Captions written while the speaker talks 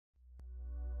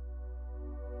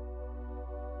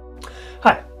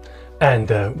Hi,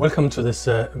 and welcome to this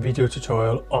video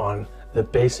tutorial on the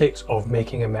basics of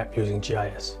making a map using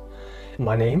GIS.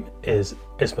 My name is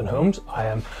Esben Holmes. I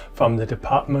am from the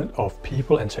Department of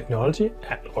People and Technology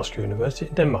at Roskilde University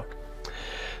in Denmark.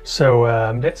 So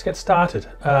let's get started.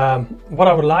 What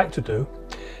I would like to do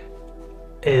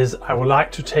is I would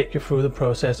like to take you through the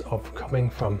process of coming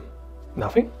from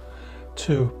nothing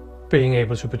to being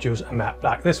able to produce a map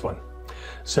like this one.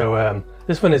 So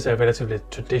this one is a relatively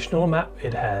traditional map.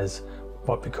 It has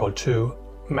what we call two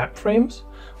map frames,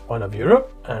 one of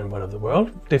Europe and one of the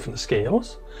world, different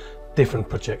scales, different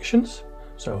projections,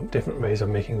 so different ways of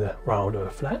making the round or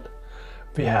flat.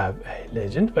 We have a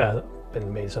legend where there have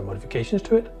been made some modifications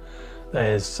to it.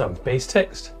 There's some base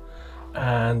text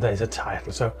and there's a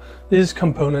title. So these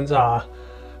components are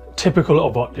typical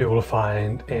of what you will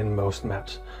find in most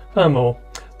maps. Furthermore,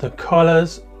 the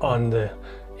colors on the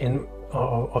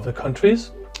of the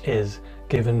countries is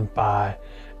given by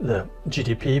the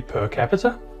GDP per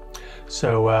capita.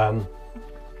 So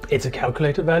it's a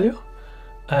calculated value,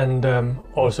 and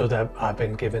also that I've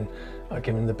been given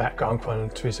the background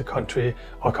countries, a country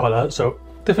or color. So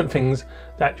different things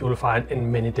that you will find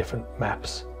in many different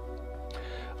maps.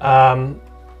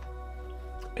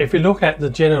 If we look at the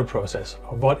general process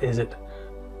of what is it,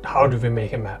 how do we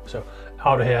make a map? So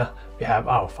out here we have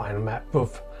our final map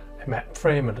with a map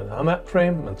frame and another map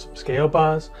frame and some scale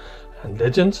bars and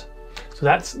legends. So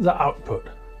that's the output.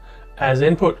 As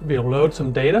input, we'll load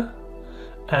some data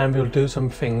and we'll do some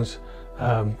things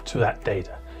to that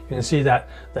data. You can see that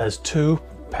there's two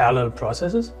parallel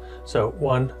processes, so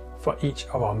one for each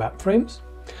of our map frames,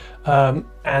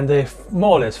 and they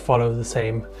more or less follow the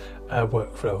same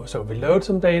workflow. So we load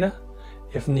some data.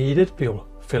 If needed, we'll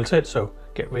filter it, so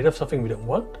get rid of something we don't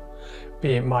want.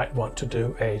 We might want to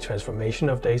do a transformation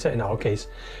of data. In our case,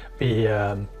 we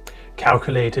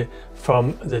calculated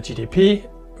from the GDP,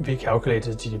 we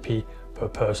calculated GDP per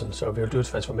person. So we'll do a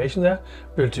transformation there.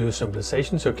 We'll do a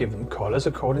simplification, so give them colors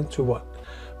according to what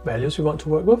values we want to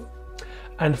work with.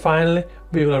 And finally,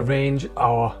 we will arrange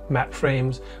our map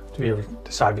frames. We will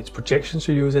decide which projections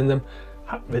to use in them,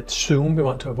 which zoom we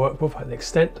want to work with, an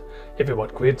extent, if we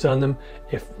want grids on them,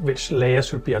 which layers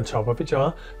should be on top of each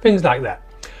other, things like that.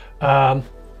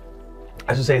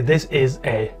 As I say, this is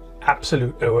a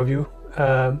absolute overview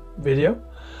video.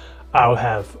 I'll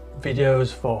have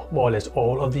videos for more or less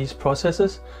all of these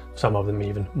processes, some of them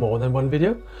even more than one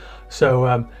video.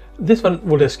 So this one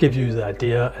will just give you the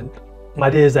idea, and my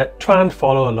idea is that try and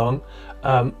follow along.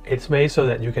 It's made so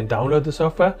that you can download the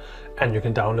software and you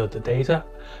can download the data,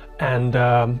 and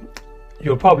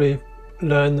you'll probably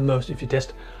learn the most if you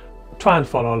just try and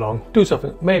follow along, do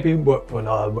something, maybe work for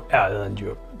another area than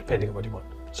Europe, depending on what you want.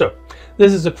 So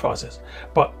this is the process,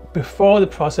 but before the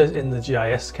process in the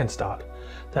GIS can start,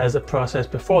 there's a process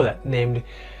before that, namely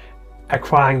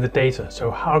acquiring the data. So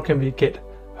how can we get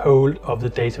hold of the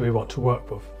data we want to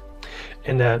work with?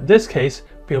 In this case,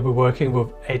 we'll be working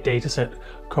with a data set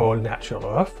called Natural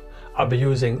Earth. I'll be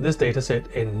using this data set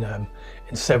in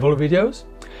several videos.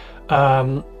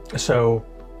 So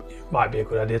it might be a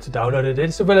good idea to download it.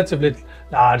 It's a relatively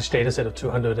large data set of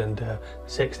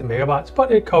 260 megabytes,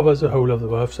 but it covers the whole of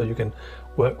the Earth, so you can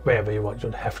work wherever you want. You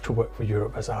don't have to work for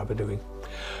Europe as I'll be doing.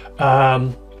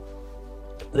 The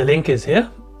link is here.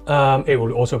 It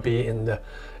will also be in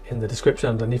the description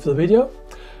underneath the video.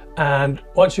 And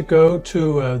once you go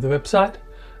to the website,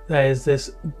 there is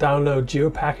this download geo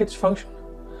package function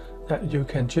that you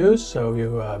can choose. So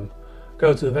you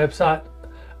go to the website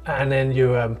and then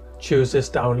you choose this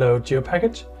download geo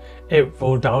package. It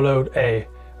will download a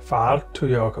file to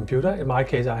your computer. In my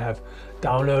case, I have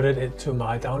downloaded it to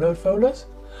my download folders.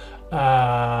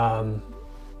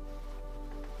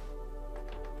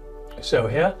 So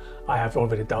here I have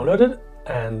already downloaded,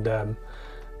 and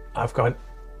I've got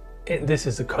this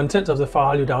is the content of the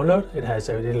file you download. It has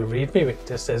a little readme which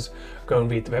just says go and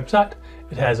read the website.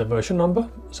 It has a version number,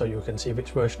 so you can see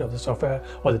which version of the software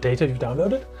or the data you've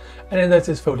downloaded. And then there's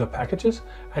this folder packages,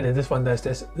 and in this one there's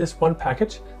this one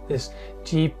package, this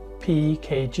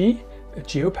GPKG, a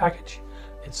geo package.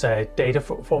 It's a data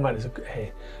format, is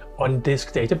a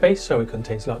on-disk database, so it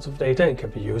contains lots of data and can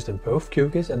be used in both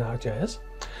QGIS and ArcGIS.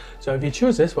 So if you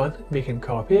choose this one, we can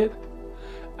copy it,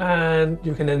 and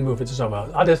you can then move it to somewhere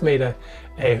else. I just made a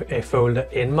folder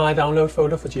in my download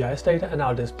folder for GIS data, and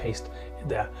I'll just paste it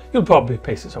there. You'll probably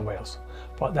paste it somewhere else,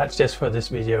 but that's just for this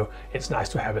video. It's nice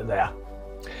to have it there.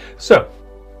 So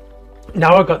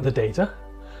now I've got the data.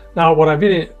 Now what I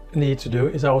really need to do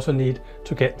is I also need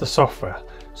to get the software.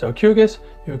 So QGIS,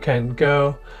 you can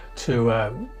go to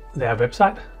their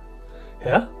website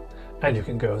here, and you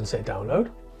can go and say download.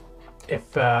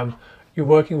 If you're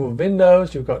working with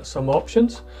Windows, you've got some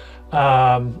options.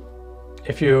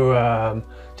 If you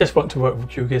just want to work with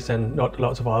QGIS and not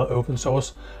lots of other open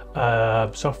source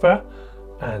software,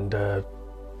 and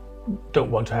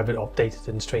don't want to have it updated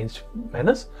in strange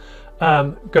manners,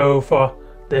 go for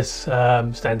this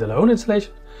standalone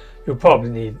installation. You'll probably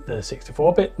need the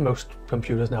 64-bit. Most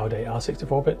computers nowadays are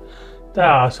 64-bit. There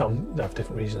are some that have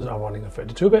different reasons are running a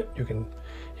 32-bit. You can,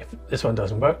 if this one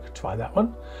doesn't work, try that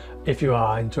one. If you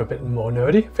are into a bit more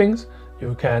nerdy things,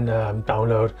 you can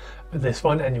download this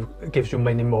one, and it gives you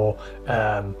many more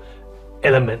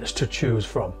elements to choose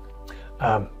from.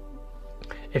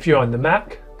 If you're on the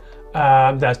Mac,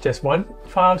 there's just one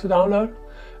file to download.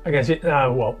 I guess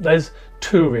well, there's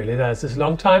two really. There's this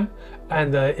long time,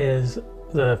 and there is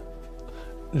the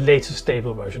latest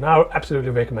stable version. I would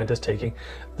absolutely recommend us taking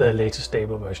the latest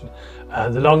stable version.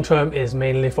 The long term is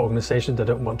mainly for organizations that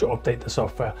don't want to update the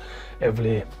software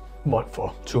every month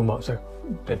or 2 months,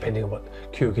 depending on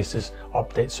what QGIS's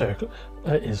update cycle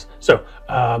is. So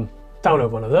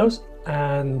download one of those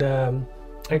and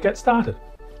get started.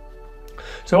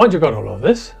 So once you've got all of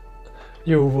this,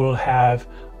 you will have,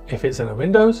 if it's in a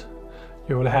Windows,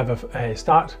 you will have a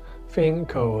start thing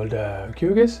called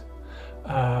QGIS.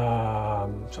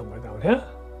 Somewhere down here.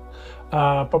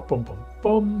 Boom, boom, boom,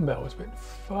 boom. That was a bit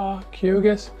far.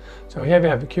 QGIS. So here we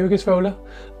have the QGIS folder,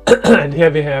 and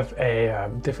here we have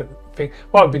a different thing.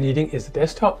 What we'll be needing is the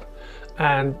desktop,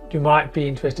 and you might be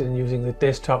interested in using the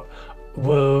desktop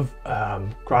with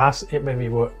GIS when we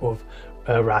work with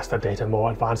raster data,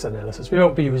 more advanced analysis. We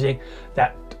won't be using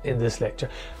that in this lecture.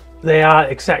 They are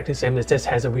exactly the same. It just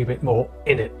has a wee bit more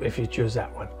in it if you choose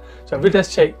that one. So if we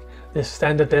just take this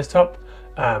standard desktop,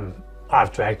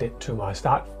 I've dragged it to my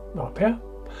start up here,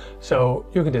 so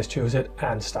you can just choose it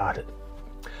and start it.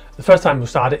 The first time you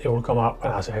start it, it will come up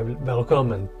and I'll say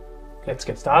welcome and let's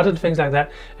get started, things like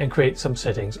that, and create some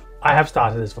settings. I have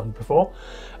started this one before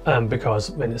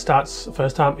because when it starts the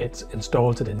first time, it's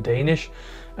installed it in Danish,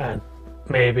 and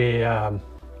maybe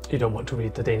you don't want to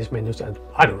read the Danish menus, and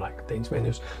I don't like Danish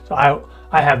menus, so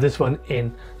I have this one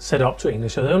in set up to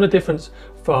English. So the only difference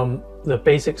from the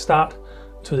basic start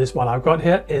to this one I've got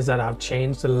here is that I've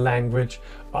changed the language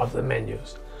of the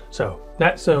menus. So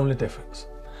that's the only difference.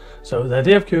 So the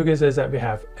idea of QGIS is that we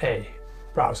have a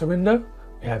browser window,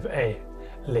 we have a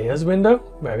layers window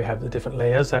where we have the different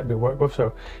layers that we work with.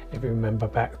 So if we remember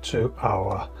back to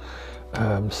our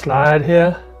slide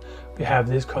here, we have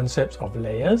these concepts of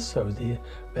layers. So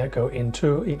that go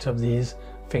into each of these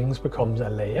things becomes a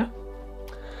layer.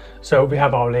 So we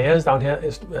have our layers down here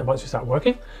is once we start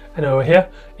working, and over here,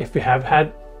 if we have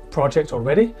had projects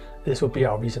already, this will be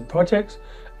our recent projects,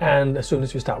 and as soon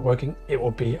as we start working, it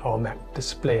will be our map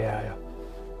display area.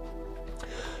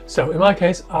 So in my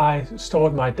case, I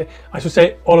stored I should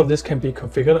say all of this can be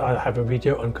configured. I have a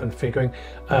video on configuring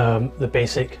the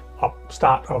basic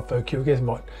start of QGIS,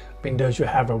 what windows you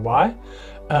have and why.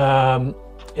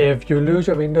 If you lose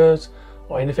your windows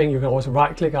or anything, you can also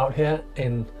right click out here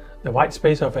in the white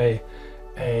space of a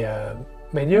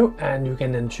menu, and you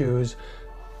can then choose,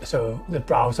 so the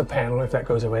browser panel, if that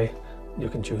goes away, you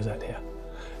can choose that here.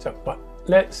 So, but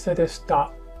let's just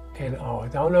start in our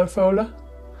download folder,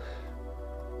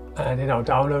 and in our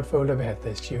download folder we have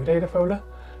this geodata folder,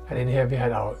 and in here we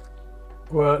had our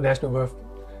National Earth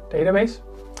database,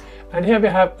 and here we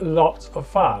have lots of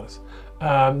files.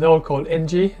 They're all called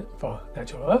NG for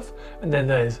Natural Earth, and then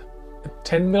there's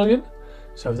 10 million,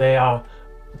 so they are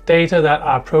data that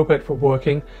are appropriate for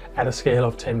working at a scale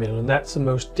of 10 million. That's the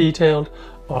most detailed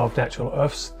of Natural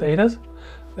Earth's data.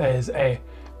 There's a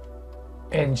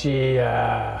NG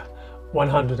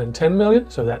 110 million,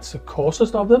 so that's the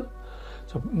coarsest of them,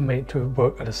 so made to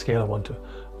work at a scale of 1 to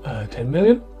 10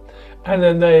 million. And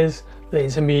then there's the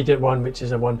intermediate one, which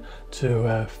is a 1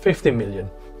 to 50 million.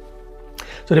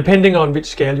 So depending on which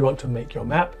scale you want to make your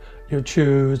map, you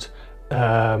choose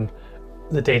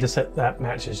the data set that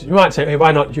matches. You might say, hey,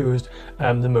 why not use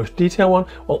the most detailed one?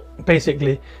 Well,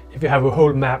 basically, if you have a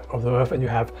whole map of the Earth and you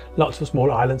have lots of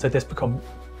small islands, they just become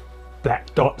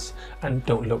black dots and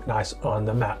don't look nice on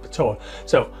the map at all.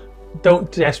 So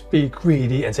don't just be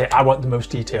greedy and say, I want the most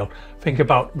detailed. Think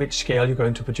about which scale you're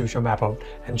going to produce your map of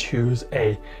and choose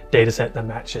a data set that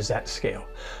matches that scale.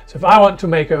 So if I want to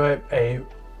make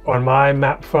on my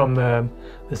map from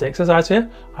this exercise here,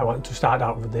 I want to start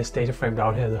out with this data frame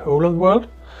down here, the whole of the world.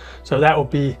 So that will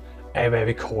be a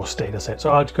very coarse data set.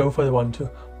 So I'll go for the 1 to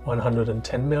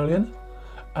 110 million.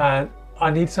 And I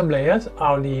need some layers.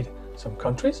 I'll need some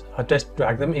countries. I'll just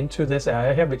drag them into this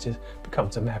area here, which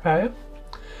becomes a map area.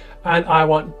 And I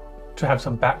want to have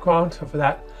some background. So for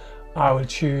that, I will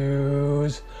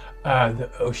choose the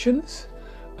oceans.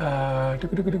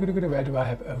 Where do I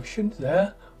have oceans?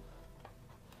 There.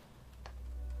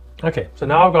 Okay, so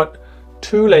now I've got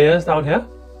 2 layers down here.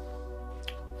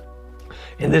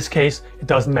 In this case, it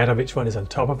doesn't matter which one is on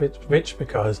top of it, which,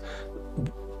 because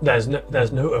there's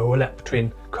no overlap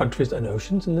between countries and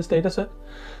oceans in this data set.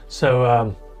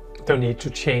 So don't need to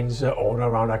change the order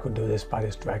around. I could do this by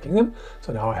just dragging them.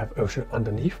 So now I have ocean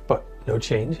underneath, but no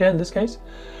change here in this case.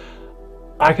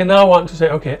 I can now want to say,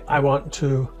 okay, I want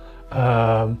to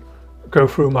go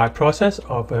through my process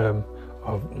of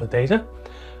the data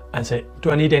and say,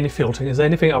 do I need any filtering? Is there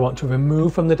anything I want to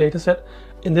remove from the data set?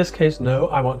 In this case, no,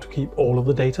 I want to keep all of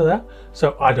the data there,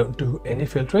 so I don't do any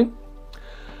filtering.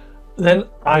 Then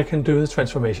I can do the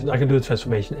transformation. I can do the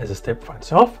transformation as a step by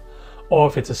itself, or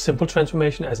if it's a simple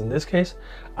transformation, as in this case,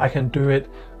 I can do it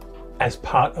as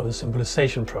part of the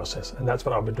symbolization process, and that's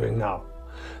what I'll be doing now.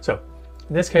 So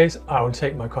in this case, I will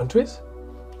take my countries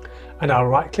and I'll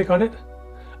right click on it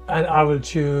and I will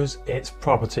choose its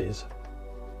properties.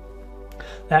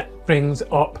 That brings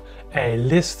up a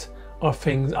list of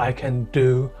things I can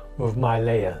do with my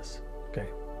layers. Okay.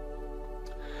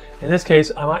 In this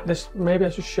case, maybe I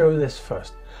should show this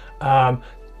first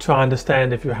to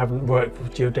understand, if you haven't worked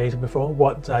with geodata before,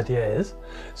 what the idea is.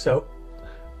 So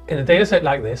in a data set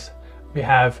like this, we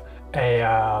have a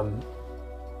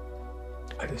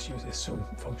I just use this zoom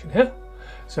function here.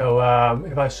 So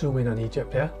if I zoom in on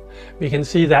Egypt here, we can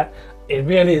see that it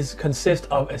really consists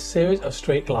of a series of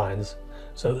straight lines.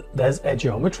 So there's a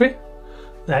geometry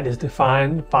that is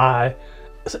defined by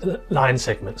line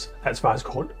segments. That's why it's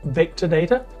called vector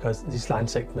data, because these line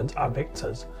segments are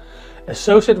vectors.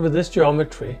 Associated with this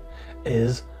geometry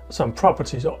is some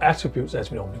properties or attributes,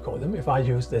 as we normally call them. If I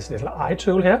use this little eye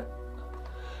tool here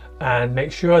and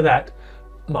make sure that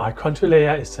my country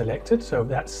layer is selected, so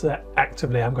that's the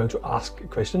active layer I'm going to ask a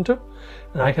question to,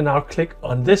 and I can now click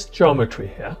on this geometry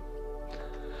here,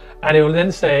 and it will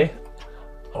then say,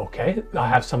 okay, I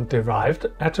have some derived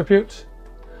attributes.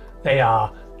 They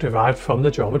are derived from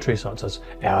the geometry, such as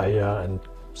area and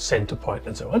center point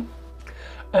and so on.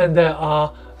 And there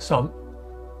are some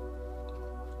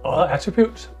other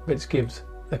attributes which gives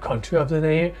the country of the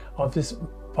name of this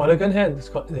polygon here, in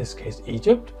this case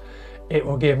Egypt. It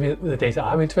will give me the data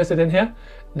I'm interested in here,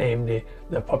 namely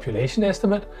the population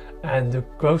estimate and the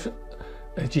gross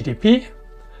GDP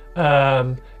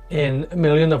in $1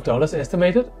 million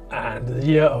estimated, and the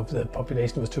year of the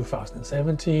population was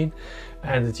 2017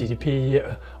 and the GDP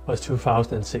year was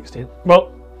 2016.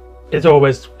 Well, it's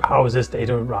always how is this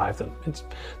data arrived, and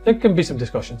there can be some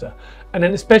discussions there. And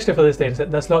then especially for this data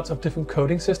set, there's lots of different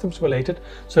coding systems related.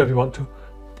 So if you want to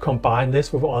combine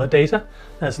this with other data,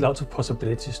 there's lots of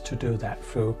possibilities to do that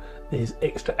through these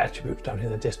extra attributes down here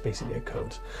that just basically are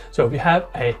codes. So we have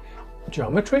a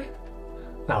geometry,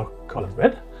 now colored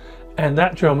red, and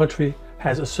that geometry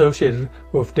has associated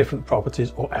with different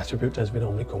properties or attributes, as we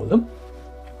normally call them.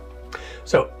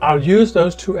 So I'll use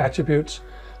those 2 attributes,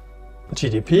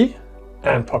 GDP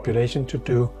and population, to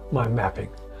do my mapping.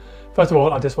 First of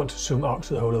all, I just want to zoom out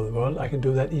to the whole of the world. I can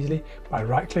do that easily by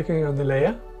right-clicking on the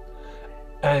layer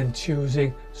and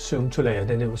choosing zoom to layer,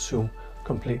 then it will zoom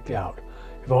completely out.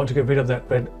 If I want to get rid of that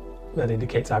red that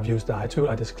indicates I've used the eye tool,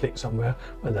 I just click somewhere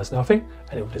when there's nothing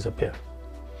and it will disappear.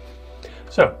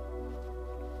 So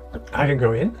I can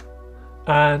go in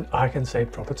and I can say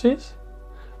properties,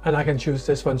 and I can choose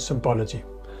this one, symbology.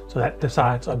 So that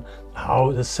decides on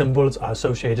how the symbols are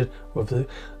associated with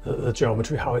the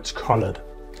geometry, how it's colored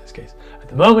in this case. At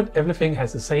the moment, everything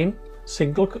has the same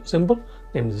single symbol,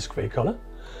 namely this gray color.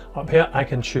 Up here I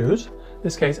can choose, in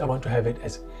this case I want to have it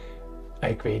as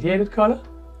a gradiated color,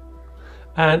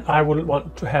 and I will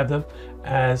want to have them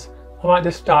as, I might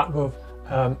just start with,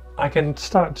 I can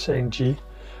start saying G,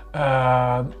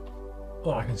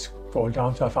 or I can scroll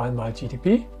down till I find my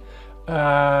GDP.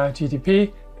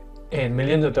 GDP in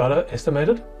millions of dollars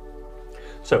estimated.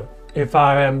 So if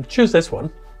I choose this one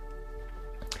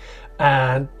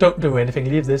and don't do anything,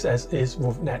 leave this as is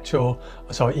with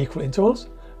equal intervals,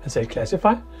 and say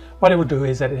classify, what it will do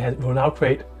is that it will now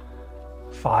create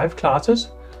 5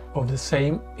 classes of the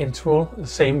same interval, the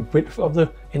same width of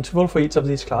the interval for each of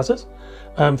these classes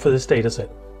for this data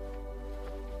set.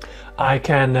 I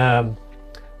can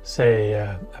say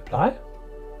apply,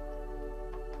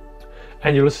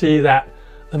 and you'll see that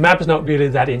the map is not really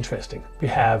that interesting. We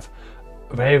have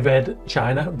very red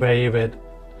China, very red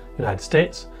United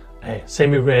States, a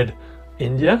semi-red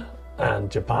India and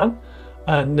Japan,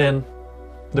 and then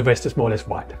the rest is more or less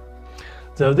white.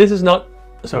 So this is not,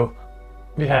 so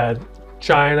we had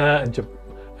China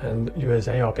and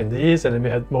USA up in the east, and then we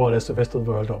had more or less the rest of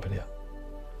the world up in here.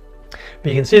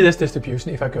 We can see this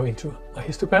distribution if I go into my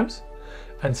histograms,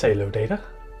 and say load data.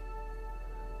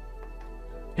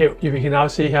 Here, you can now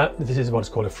see here, this is what's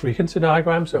called a frequency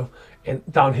diagram. So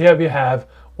down here we have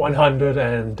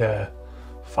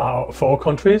 104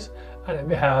 countries, and then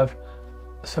we have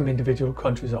some individual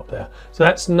countries up there. So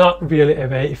that's not really a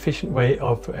very efficient way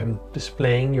of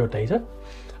displaying your data,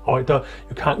 or you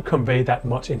can't convey that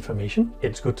much information.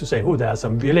 It's good to say, oh, there are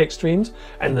some really extremes,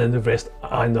 and then the rest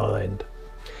are on the other end.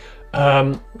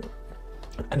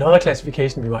 Another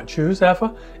classification we might choose,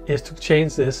 therefore, is to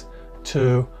change this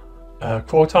to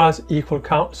quartiles equal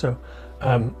count. So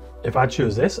if I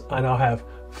choose this, I now have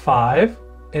 5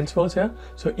 intervals here.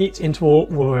 So each interval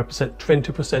will represent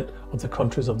 20% of the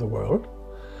countries of the world.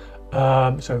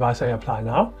 So if I say apply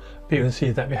now, we can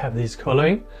see that we have these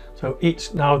coloring. So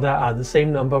now there are the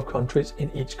same number of countries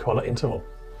in each color interval.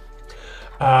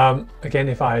 Again,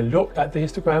 if I look at the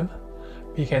histogram,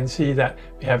 we can see that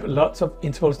we have lots of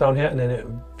intervals down here and then a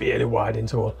really wide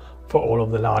interval for all of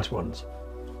the large ones.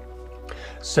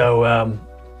 So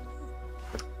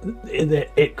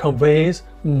it conveys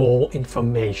more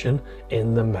information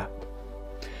in the map.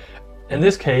 In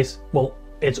this case, well,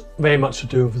 it's very much to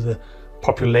do with the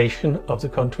population of the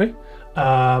country.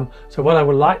 So what I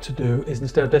would like to do is,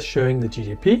 instead of just showing the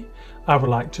GDP, I would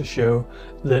like to show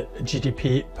the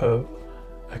GDP per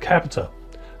capita.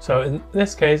 So in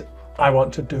this case, I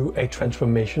want to do a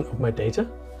transformation of my data.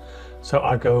 So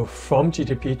I go from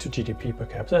GDP to GDP per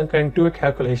capita and can do a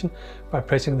calculation by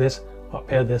pressing this up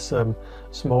here, this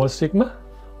small sigma,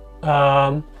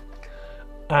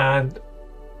 and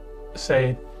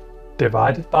say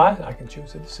divided by, I can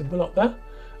choose the symbol up there,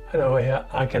 and over here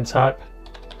I can type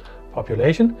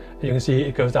population, and you can see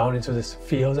it goes down into this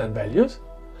fields and values,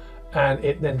 and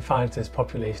it then finds this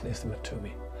population estimate to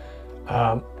me.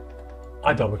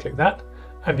 I double click that,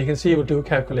 and we can see it will do a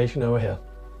calculation over here.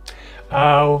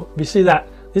 We see that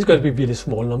these are going to be really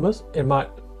small numbers. It might,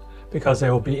 because they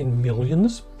will be in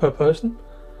millions per person.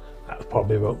 That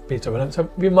probably won't be so relevant. So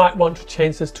we might want to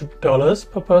change this to dollars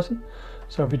per person.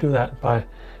 So we do that by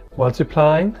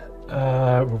multiplying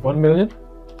with 1 million.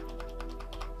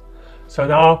 So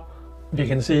now we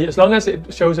can see, as long as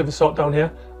it shows a result down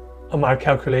here, my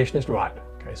calculation is right.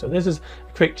 Okay, so this is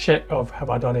a quick check of, have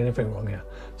I done anything wrong here?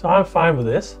 So I'm fine with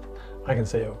this. I can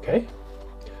say okay,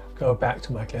 go back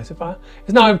to my classifier.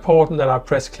 It's now important that I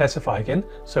press classify again,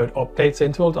 so it updates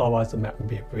intervals, otherwise the map would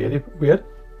be really weird.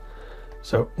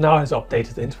 So now it's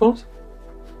updated the intervals,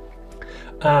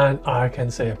 and I can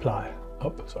say apply.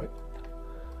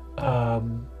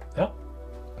 Yeah.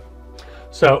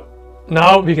 So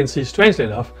now we can see, strangely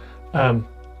enough,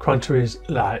 countries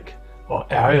like, or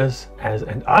areas as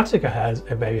Antarctica has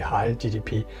a very high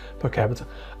GDP per capita.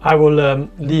 I will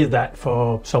leave that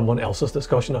for someone else's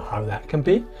discussion of how that can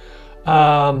be.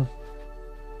 I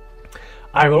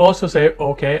will also say,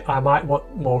 okay, I might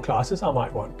want more classes. I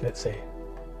might want, let's say,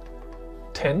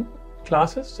 10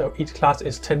 classes. So each class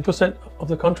is 10% of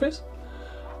the countries.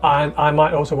 And I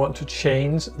might also want to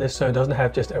change this so it doesn't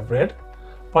have just a red,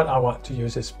 but I want to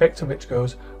use a spectrum which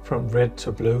goes from red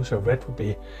to blue. So red would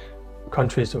be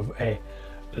countries with a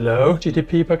low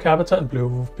GDP per capita, and blue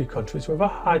would be countries with a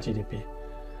high GDP.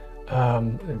 Let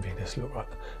me make this look right.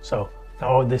 So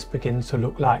now this begins to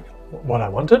look like what I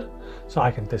wanted. So I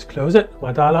can just close it,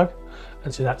 my dialog,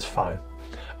 and see that's fine.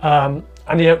 I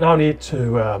now need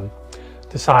to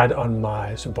decide on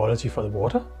my symbology for the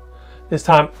water. This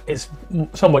time it's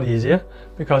somewhat easier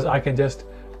because I can just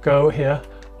go here,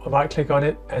 right click on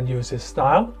it and use this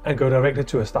style and go directly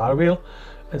to a style wheel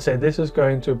and say this is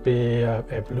going to be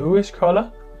a bluish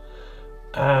color,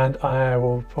 and I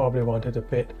will probably want it a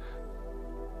bit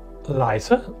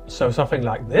lighter, so something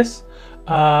like this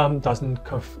doesn't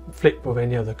conflict with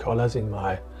any of the colors in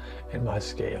my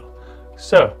scale.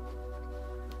 So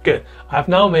good, I've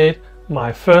now made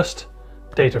my first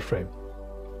data frame.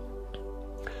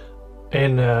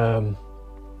 In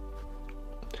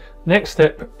next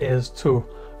step is to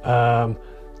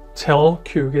tell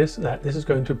QGIS that this is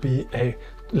going to be a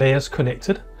layers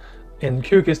connected. In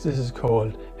QGIS this is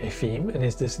called a theme, and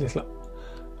it's this little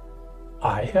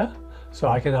eye here. So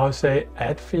I can now say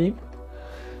add theme,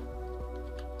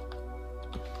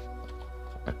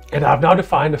 and I've now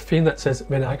defined a theme that says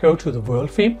when I go to the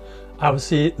world theme, I will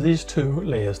see these two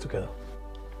layers together.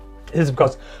 This is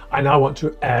because I now want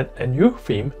to add a new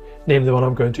theme, namely the one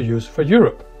I'm going to use for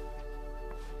Europe.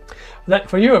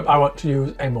 For Europe, I want to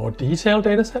use a more detailed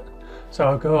data set. So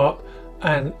I'll go up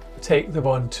and take the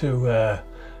one to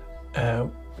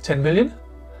 10 million,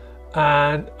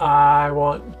 and I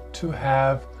want to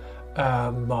have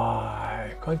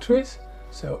my countries.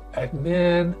 So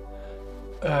admin,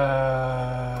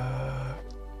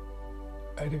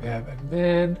 where do we have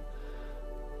admin?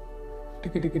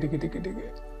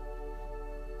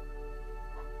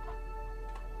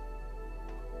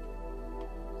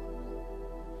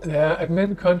 There are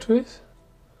admitted countries,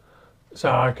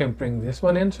 so I can bring this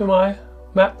one into my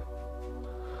map.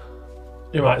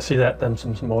 You might see that then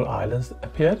some small islands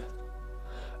appeared,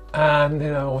 and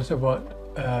then I also want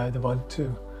the 1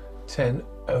 to 10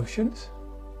 oceans,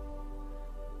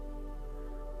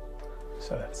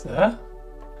 so that's there.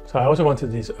 So I also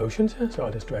wanted these oceans here, so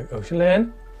I'll just drag ocean layer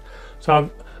in.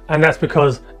 So and that's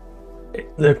because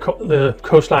the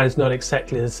coastline is not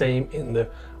exactly the same in the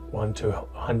 1 to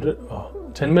 100 or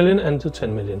 10 million and to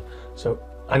 10 million. So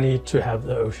I need to have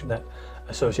the ocean that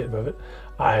associated with it.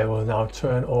 I will now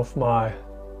turn off my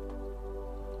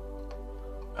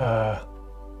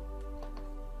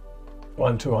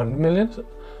 1 to 100 million,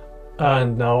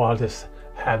 and now I'll just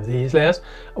have these layers.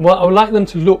 Well, I would like them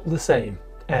to look the same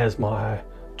as my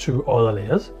 2 other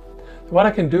layers. So what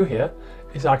I can do here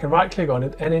is I can right click on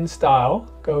it and in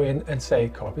style go in and say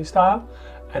copy style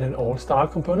and in all style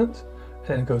components, and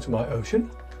then go to my ocean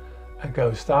and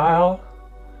go style,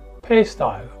 paste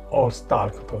style, all style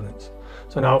components.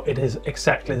 So now it is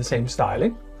exactly the same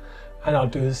styling, and I'll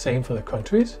do the same for the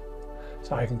countries.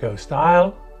 So I can go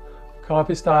style,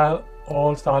 copy style,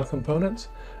 all style components,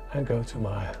 and go to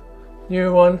my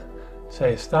new one,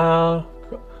 say style,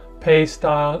 paste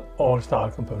style, all style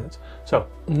components. So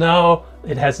now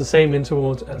it has the same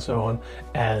intervals and so on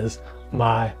as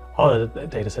my other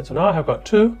data set. So now I have got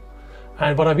 2,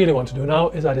 and what I really want to do now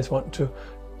is I just want to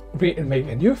make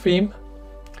a new theme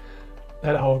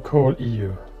that I will call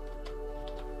EU.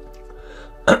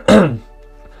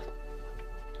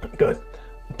 Good,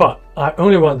 but I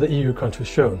only want the EU countries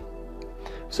shown.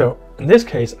 So in this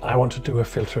case I want to do a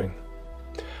filtering.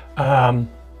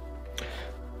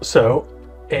 So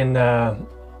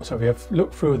we have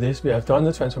looked through this, we have done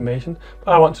the transformation,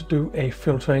 but I want to do a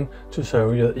filtering to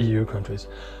show you the EU countries.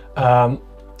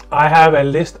 I have a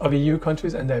list of EU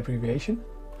countries and the abbreviation.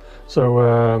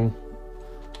 So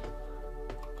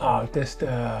I'll just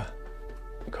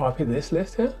copy this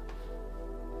list here.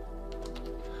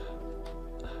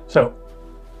 So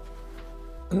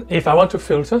if I want to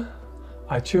filter,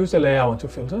 I choose the layer I want to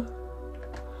filter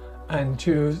and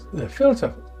choose the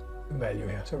filter value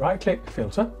here. So right click,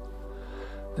 filter.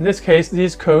 In this case,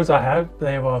 these codes I have,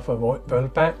 they were for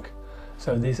World Bank.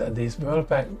 So these are World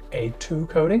Bank A2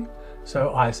 coding.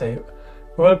 So I say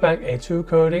World Bank A2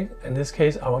 coding. In this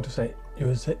case, I want to say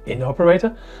use the in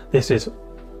operator. This is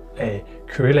a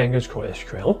query language called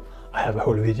SQL. I have a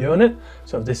whole video on it.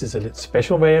 So this is a little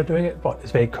special way of doing it, but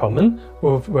it's very common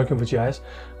with working with GIS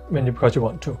because you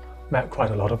want to map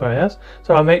quite a lot of areas.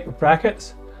 So I make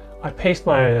brackets. I paste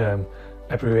my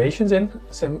abbreviations in,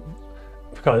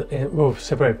 because it will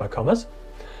separate by commas,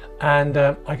 and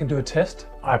I can do a test.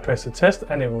 I press the test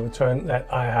and it will return that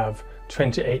I have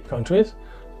 28 countries.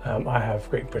 I have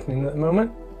Great Britain at the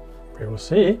moment, we will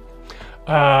see,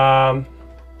 and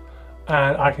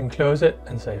I can close it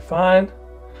and say fine,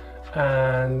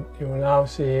 and you will now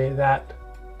see that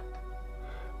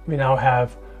we now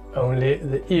have only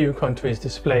the EU countries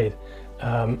displayed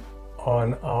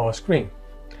on our screen.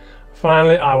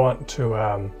 Finally, I want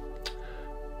to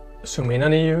zoom in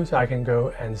on EU, so I can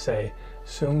go and say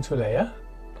zoom to layer,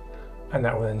 and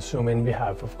that will then zoom in. We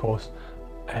have, of course,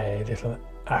 a little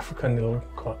African little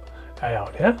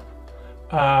layout here.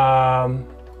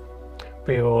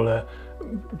 We will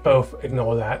both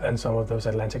ignore that and some of those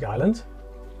Atlantic islands,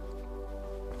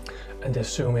 and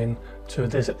just zoom in to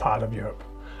this part of Europe.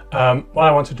 What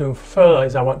I want to do further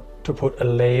is I want to put a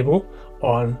label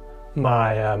on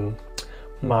my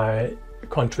my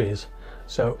countries.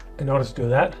 So in order to do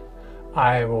that,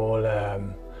 I will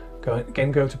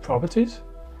go to properties,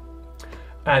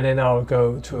 and then I'll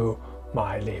go to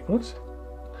my labels.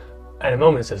 At the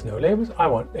moment it says no labels. I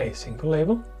want a single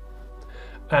label,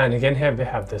 and again here we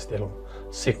have this little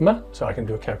sigma, so I can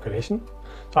do a calculation.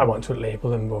 So I want to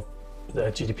label them with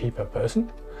the GDP per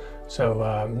person. So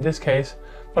in this case,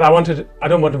 but I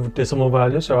don't want a decimal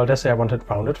value, so I'll just say I want it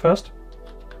rounded first.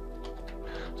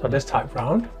 So I'll just type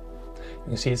round. You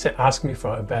can see it's asking me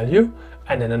for a value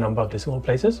and then a number of decimal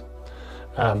places.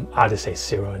 I'll just say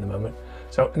 0 in a moment.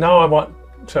 So now I want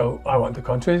the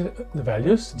countries, the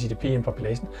values, GDP and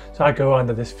population. So I go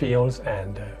under this fields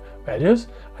and values,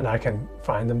 and I can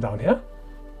find them down here.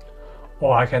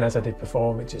 Or I can, as I did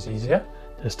before, which is easier,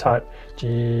 just type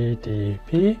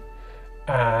GDP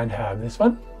and have this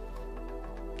one.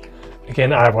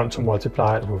 Again, I want to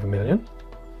multiply it with 1,000,000.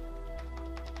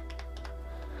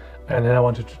 And then I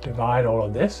wanted to divide all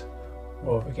of this.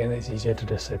 Well, again, it's easier to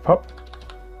just say pop.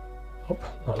 Oh,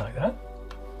 not like that.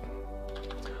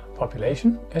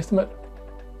 Population estimate.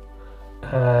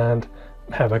 and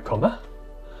have a comma.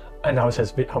 And now it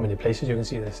says how many places. You can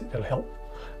see this, it'll help.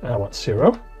 And I want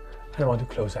 0, and I want to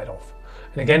close that off.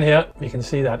 And again here, we can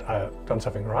see that I've done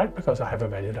something right because I have a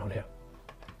value down here.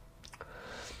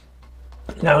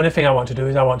 Now, the only thing I want to do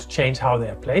is I want to change how they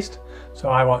are placed. So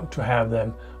I want to have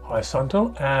them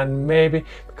horizontal, and maybe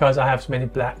because I have so many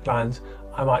black lines,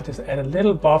 I might just add a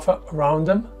little buffer around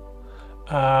them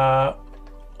I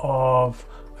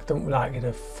don't like it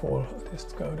a full,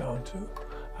 just go down to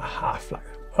a half like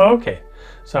that. Okay,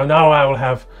 so now I will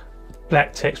have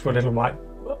black text with a little white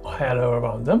halo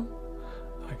around them.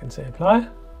 I can say apply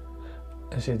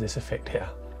and see this effect here.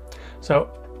 So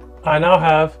I now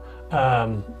have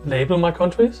labeled my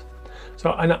countries.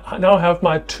 So I now have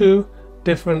my 2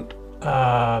 different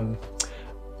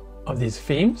of these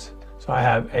themes. So I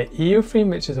have a EU theme,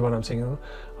 which is the one I'm seeing on.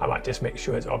 I might just make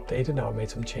sure it's updated. Now I've made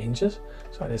some changes.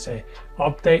 So I just say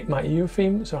update my EU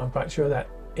theme. So I'm quite sure that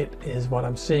it is what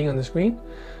I'm seeing on the screen.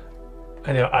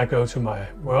 And I go to my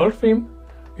world theme.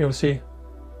 You'll see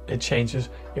it changes.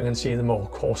 You can see the more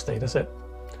coarse data set.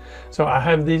 So I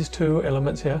have these 2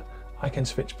 elements here I can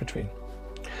switch between.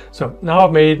 So now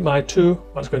I've made my 2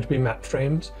 what's going to be map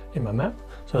frames in my map.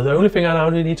 So the only thing I now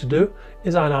need to do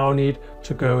is I now need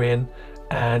to go in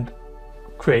and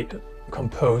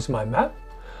compose my map.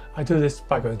 I do this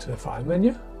by going to the file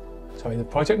menu, sorry, the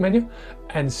project menu,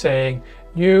 and saying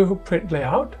new print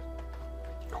layout,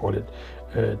 call it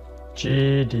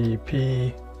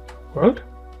GDP world.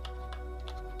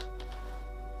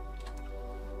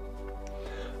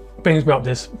 Brings me up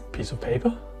this piece of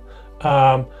paper.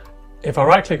 If I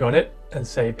right click on it and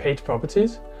say page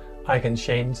properties, I can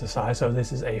change the size. So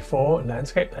this is A4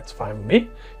 landscape, that's fine with me.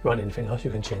 If you want anything else,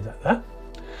 you can change that there.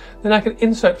 Then I can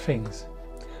insert things.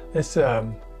 This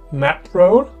map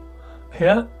role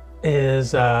here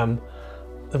is the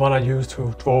one I use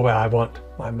to draw where I want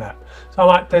my map. So I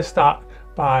might just start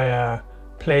by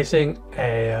placing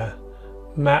a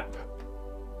map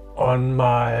on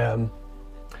my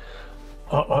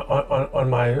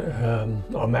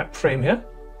map frame here.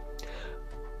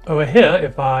 Over here,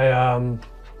 if I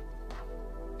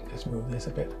let's move this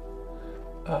a bit.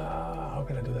 How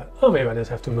can I do that? Oh, maybe I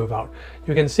just have to move out.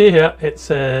 You can see here it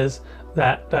says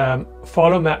that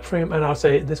follow map frame, and I'll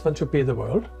say this one should be the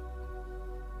world,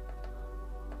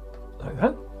 like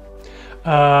that.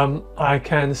 I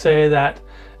can say that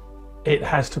it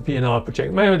has to be in our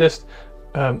project. Maybe just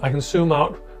I can zoom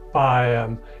out by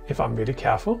if I'm really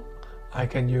careful. I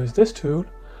can use this tool,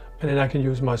 and then I can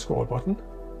use my scroll button.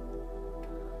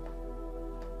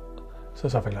 So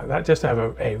something like that, just to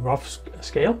have a rough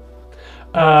scale.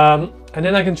 And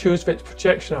then I can choose which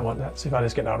projection I want. That's if I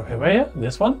just get out of here,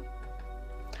 this one.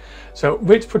 So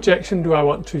which projection do I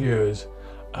want to use?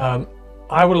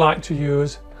 I would like to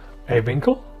use a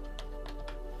wrinkle.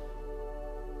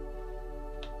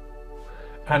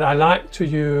 And I like to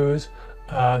use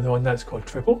the one that's called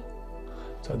triple.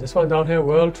 So this one down here,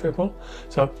 world triple.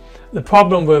 So the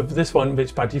problem with this one,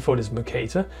 which by default is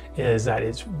Mercator, is that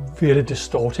it's really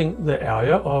distorting the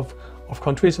area of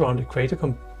countries around the equator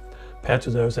compared to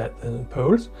those at the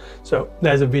poles. So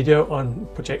there's a video on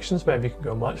projections where we can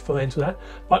go much further into that.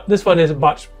 But this one is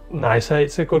much nicer.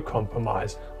 It's a good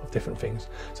compromise of different things.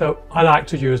 So I like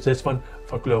to use this one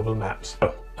for global maps.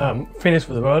 So finished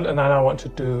with the world, and then I want to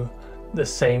do the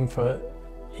same for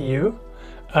EU.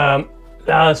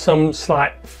 There are some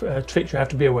slight tricks you have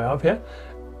to be aware of here.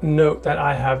 Note that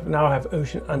I now have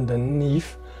ocean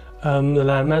underneath the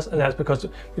landmass, and that's because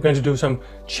we're going to do some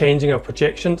changing of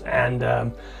projections, and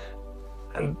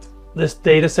this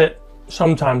data set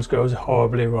sometimes goes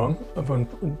horribly wrong when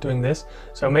doing this.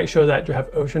 So make sure that you have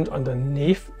oceans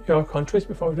underneath your countries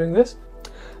before doing this.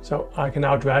 So I can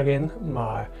now drag in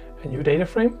a new data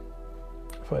frame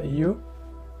for EU,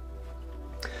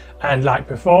 and like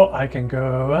before, I can go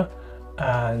over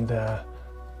and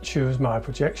choose my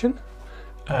projection.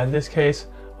 In this case,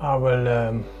 I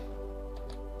will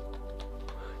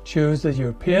choose the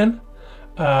European.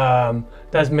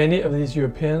 There's many of these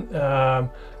European.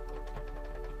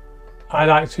 I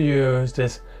like to use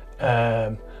this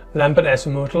Lambert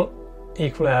azimuthal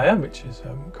equal area, which is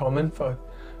common for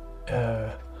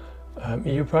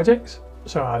EU projects.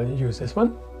 So I'll use this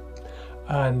one.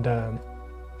 And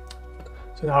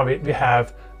so now we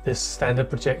have this standard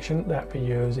projection that we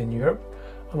use in Europe.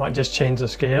 I might just change the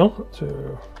scale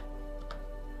to,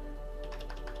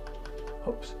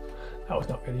 oops, that was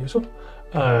not very useful.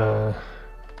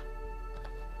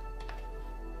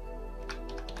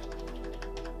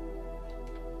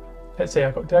 Let's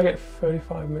say did I get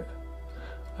 35 minutes?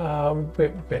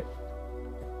 Bit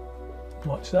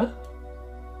much there.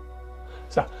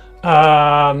 So,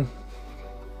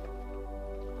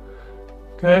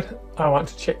 Good. I want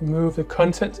to move the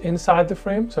contents inside the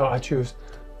frame, so I choose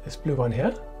this blue one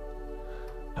here,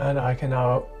 and I can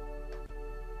now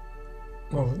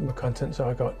move the content so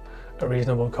I got a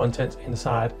reasonable content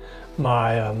inside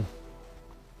my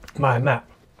my map.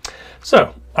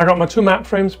 So I got my 2 map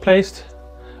frames placed,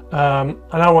 and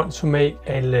I want to make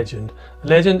a legend. The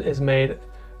legend is made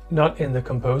not in the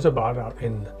composer but out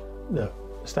in the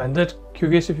standard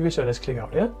QGIS, if you wish. So let's click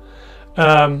out here.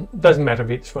 Doesn't matter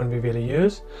which one we really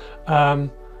use. I'll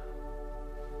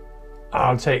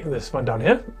take this one down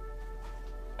here,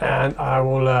 and I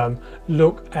will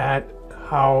look at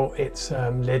how its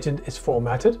legend is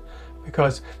formatted,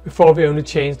 because before we only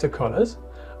changed the colors.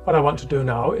 What I want to do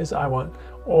now is I want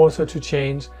also to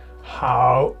change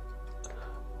how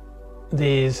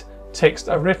these texts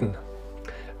are written.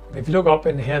 If you look up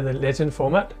in here, the legend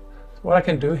format, what I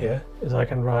can do here is I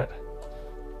can write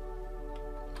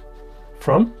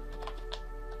from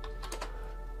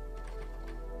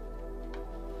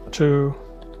to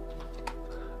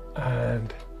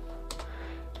and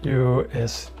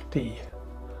USD.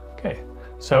 Okay,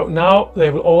 so now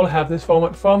they will all have this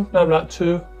format from number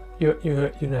to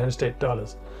United States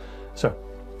dollars. So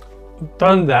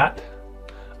done that,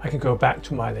 I can go back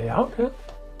to my layout here,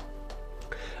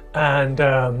 and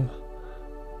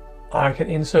I can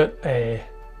insert a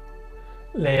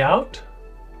layout,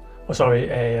 or sorry,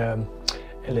 a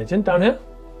legend down here.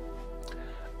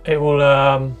 It will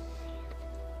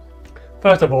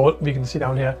first of all, we can see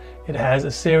down here it has a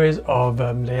series of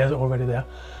layers already there.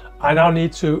 I now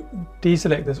need to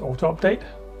deselect this auto update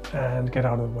and get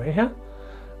out of the way here,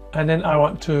 and then I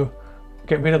want to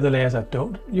get rid of the layers I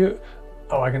don't use.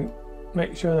 Oh, I can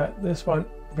make sure that this one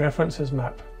references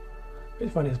map.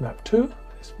 Which one is map 2?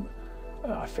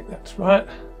 I think that's right.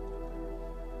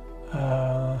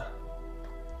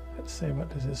 Let's see, what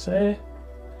does it say?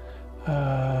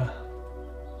 Where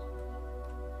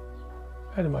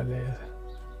are my layers?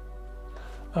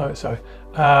 Oh, sorry.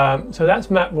 So that's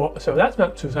map what? So that's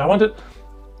map 2. So I wanted.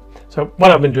 So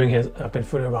what I've been doing here is I've been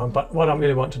fooling around, but what I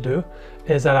really want to do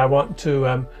is that I want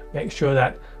to make sure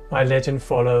that my legend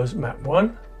follows map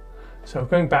 1. So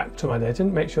going back to my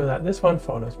legend, make sure that this one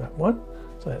follows map 1.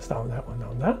 So let's down that one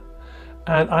down there,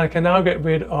 and I can now get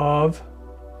rid of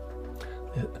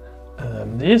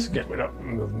these.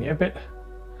 Move me a bit.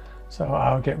 So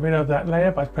I'll get rid of that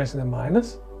layer by pressing the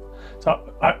minus.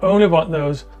 So I only want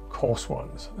those coarse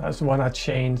ones. That's the one I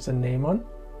changed the name on.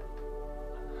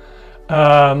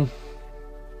 I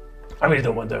really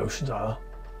don't want the oceans either.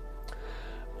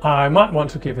 I might want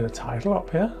to give it a title up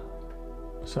here.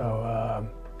 So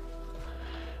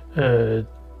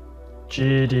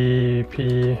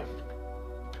GDP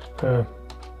per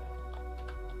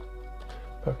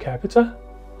capita.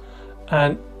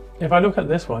 And if I look at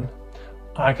this one,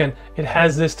 it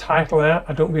has this title there.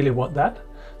 I don't really want that.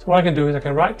 So what I can do is I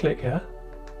can right click here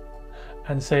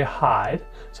and say hide.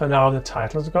 So now the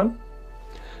title is gone.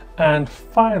 And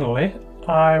finally,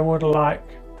 I would like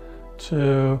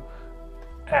to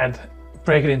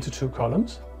break it into 2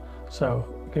 columns. So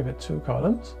give it 2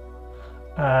 columns.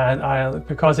 And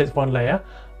because it's one layer,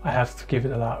 I have to give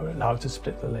it allow it to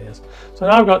split the layers. So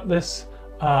now I've got this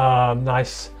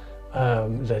nice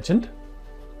legend.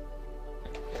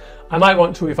 I might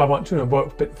want to, if I want to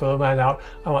work a bit further out,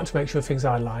 I want to make sure things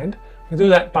are aligned. I can do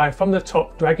that by, from the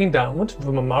top, dragging downwards with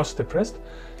my mouse depressed.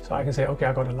 So I can say, okay,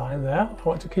 I've got a line there I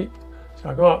want to keep. So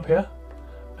I go up here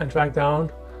and drag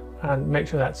down and make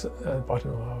sure that's at the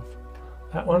bottom of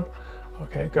that one.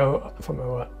 Okay, go from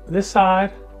over this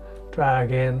side,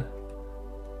 drag in.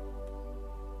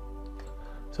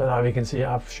 So now we can see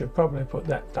I should probably put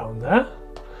that down there.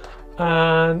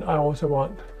 And I also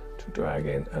want to drag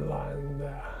in a line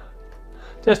there,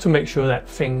 just to make sure that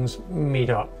things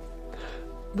meet up.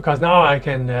 Because now I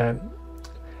can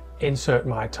insert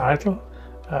my title.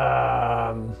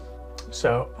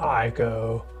 So I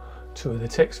go to the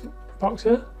text box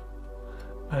here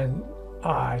and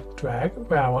I drag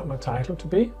where I want my title to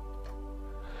be.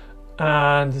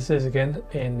 And this is again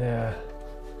in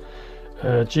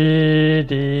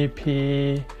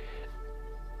GDP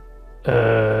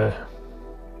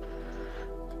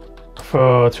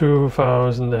for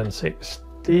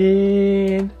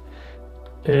 2016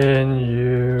 in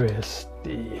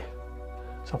USD,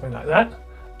 something like that.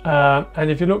 And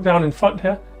if you look down in font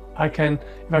here, if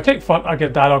I click font, I get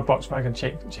a dialog box where I can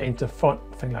change the font,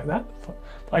 thing like that.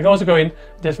 I can also go in,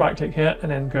 just right click here and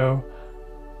then go,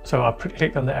 so I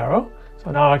clicked on the arrow.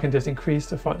 So now I can just increase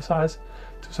the font size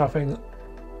to something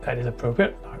that is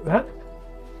appropriate, like that.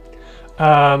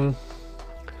 I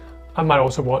might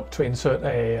also want to insert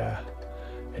a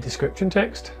description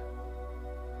text.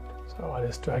 So I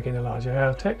just drag in a larger area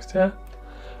of text here.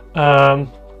 On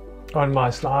my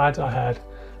slides I had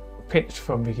pinched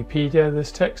from Wikipedia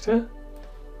this text here.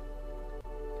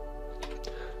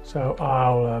 So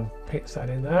I'll pinch that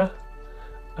in there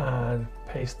and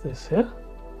paste this here.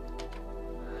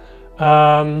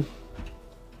 And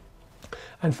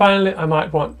finally, I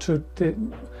might want to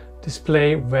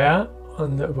display where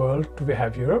on the world do we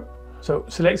have Europe. So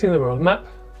selecting the world map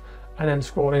and then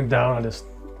scrolling down, I'll just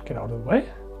get out of the way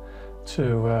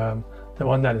to the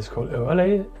one that is called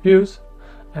overlay views,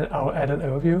 and I'll add an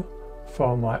overview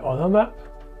for my other map.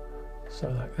 So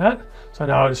like that. So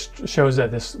now it shows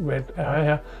that this red area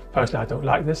here. Personally, I don't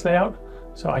like this layout.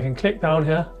 So I can click down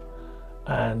here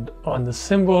and on the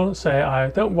symbol say I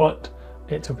don't want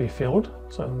it to be filled.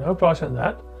 So no brush on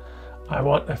that. I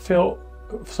want a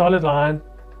solid line,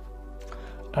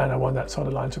 and I want that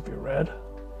solid line to be red.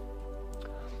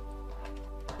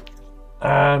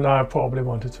 And I probably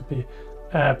want it to be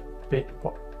a bit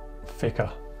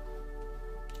thicker.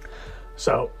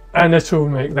 So, and just to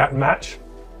make that match,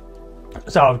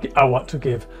 so I want to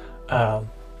give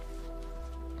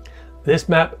this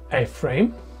map a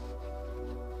frame.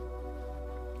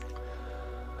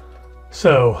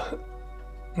 So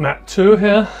map 2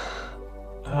 here,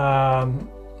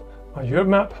 my Europe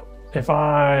map. If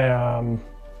I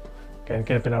can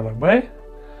get a bit out of the way,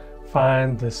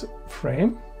 find this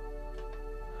frame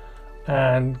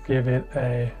and give it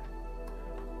a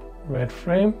red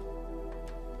frame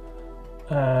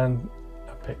and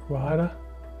a bit wider,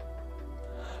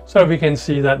 so we can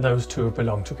see that those two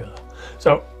belong together.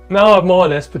 So now I've more or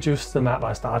less produced the map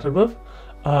I started with.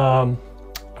 I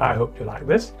hope you like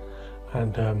this,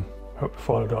 and hope you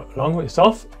followed along with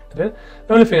yourself. The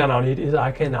only thing I now need is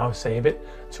I can now save it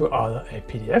to either a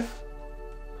PDF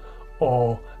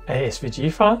or a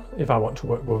SVG file if I want to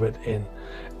work with it in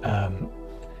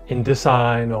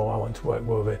InDesign, or I want to work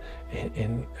with it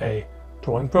in a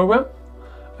drawing program,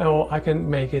 or I can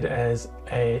make it as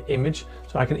an image,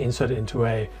 so I can insert it into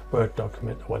a Word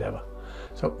document or whatever.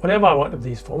 So whatever I want of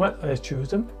these formats, I just choose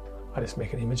them. I just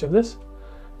make an image of this,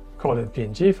 call it a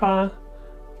PNG file.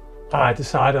 I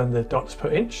decide on the dots per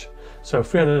inch. So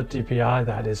 300 dpi,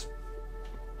 that is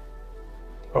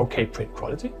okay print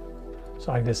quality.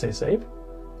 So I can just say save.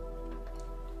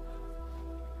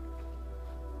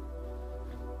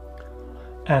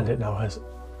 And it now has,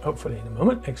 hopefully in a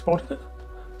moment, exported it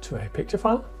to a picture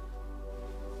file.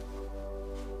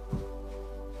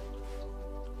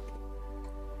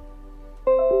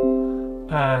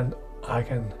 And I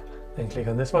can then click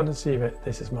on this one and see that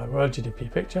this is my world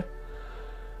GDP picture.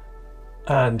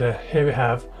 And here we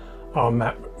have our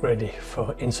map ready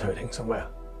for inserting somewhere.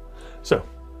 So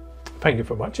thank you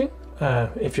for watching.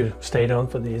 If you stayed on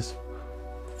for these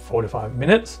 45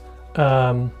 minutes,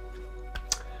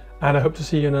 and I hope to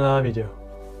see you in another video.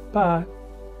 Bye.